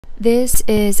This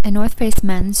is a North Face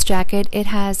men's jacket. It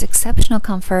has exceptional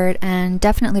comfort and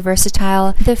definitely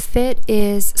versatile. The fit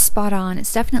is spot on.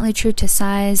 It's definitely true to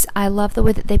size. I love the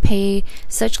way that they pay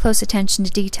such close attention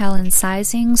to detail and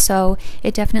sizing, so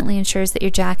it definitely ensures that your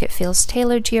jacket feels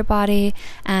tailored to your body,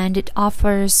 and it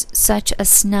offers such a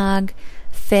snug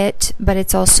fit, but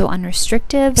it's also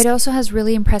unrestricted. It also has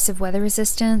really impressive weather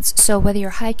resistance, so whether you're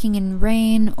hiking in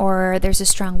rain or there's a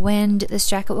strong wind, this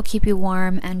jacket will keep you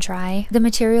warm and dry. The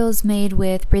material is made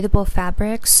with breathable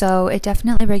fabric, so it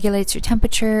definitely regulates your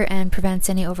temperature and prevents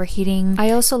any overheating.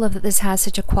 I also love that this has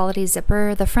such a quality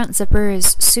zipper. The front zipper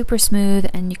is super smooth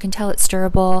and you can tell it's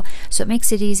durable, so it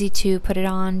makes it easy to put it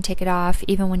on, take it off,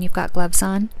 even when you've got gloves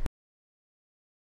on.